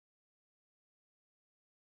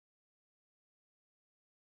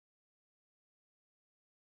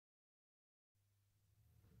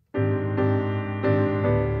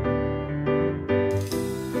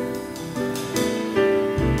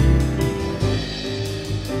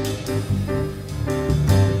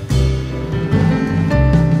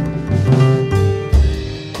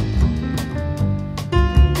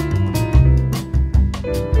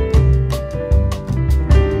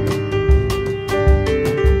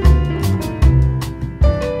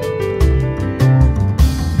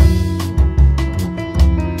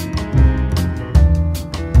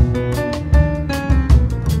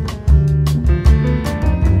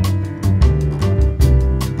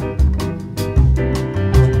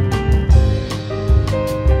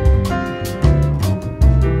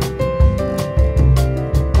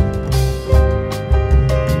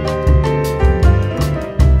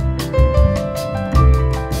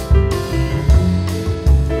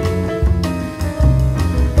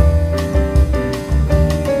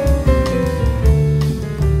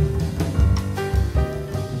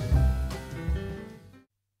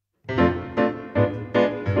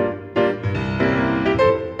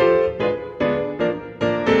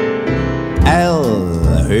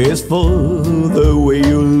is for the way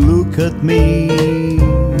you look at me.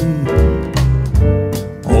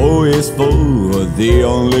 Oh, it's for the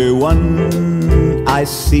only one I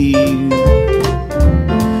see.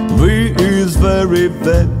 V is very,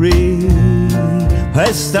 very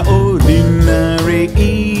extraordinary.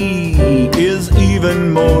 E is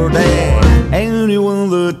even more than anyone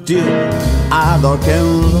that you other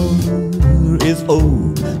can love. Is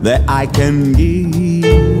all that I can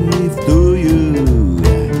give to you.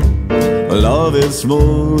 Love is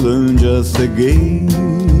more than just a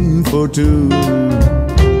game for two.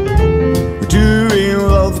 Two in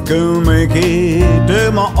love can make it.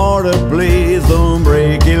 Take my heart, please don't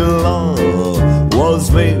break it. Love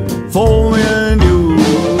was made for me and you.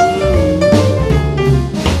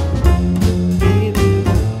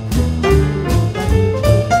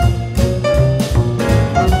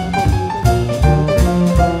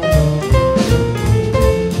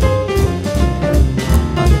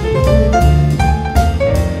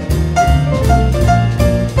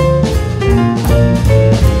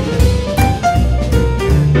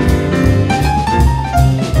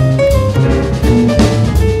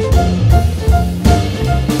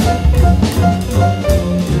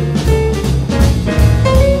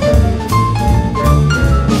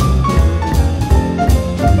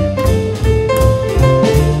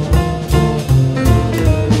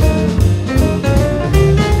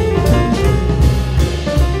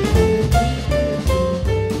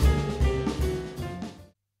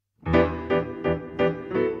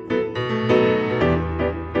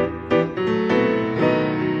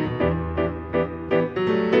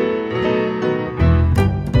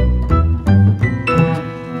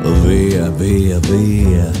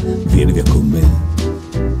 Vieni via con me.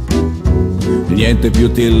 Niente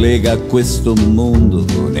più ti lega a questo mondo,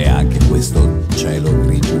 neanche questo cielo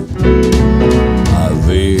grigio. Ah,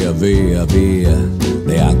 via, via, via,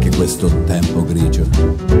 neanche questo tempo grigio,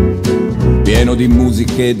 pieno di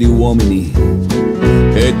musiche e di uomini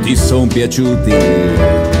che ti son piaciuti.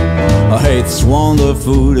 It's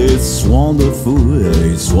wonderful, it's wonderful,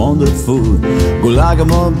 it's wonderful. Go like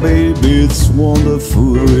my baby, it's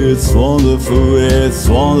wonderful, it's wonderful, it's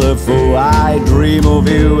wonderful. I dream of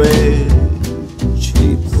you,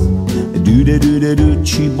 chips. Do da do da do,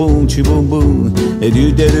 chi boom, boom.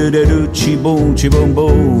 Do da do da do, chi boom,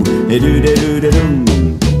 boom. Do da do da do.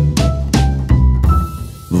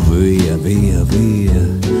 Via, via, via,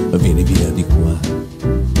 vieni via di qua.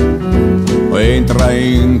 Entra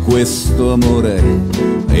in questo amore,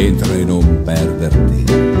 entra e non perderti.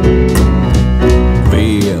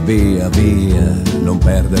 Via, via, via, non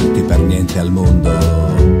perderti per niente al mondo.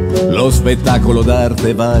 Lo spettacolo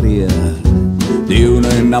d'arte varia di uno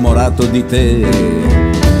innamorato di te.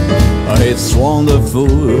 It's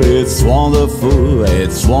wonderful, it's wonderful,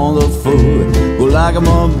 it's wonderful. Go like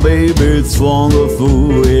my baby, it's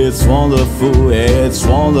wonderful, it's wonderful, it's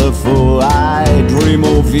wonderful. I dream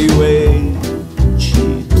of you,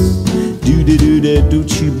 chips. Do da do da do,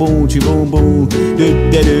 chi boom, boom. Do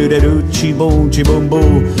da do da do, chi boom,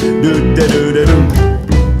 boom. Do da do da do.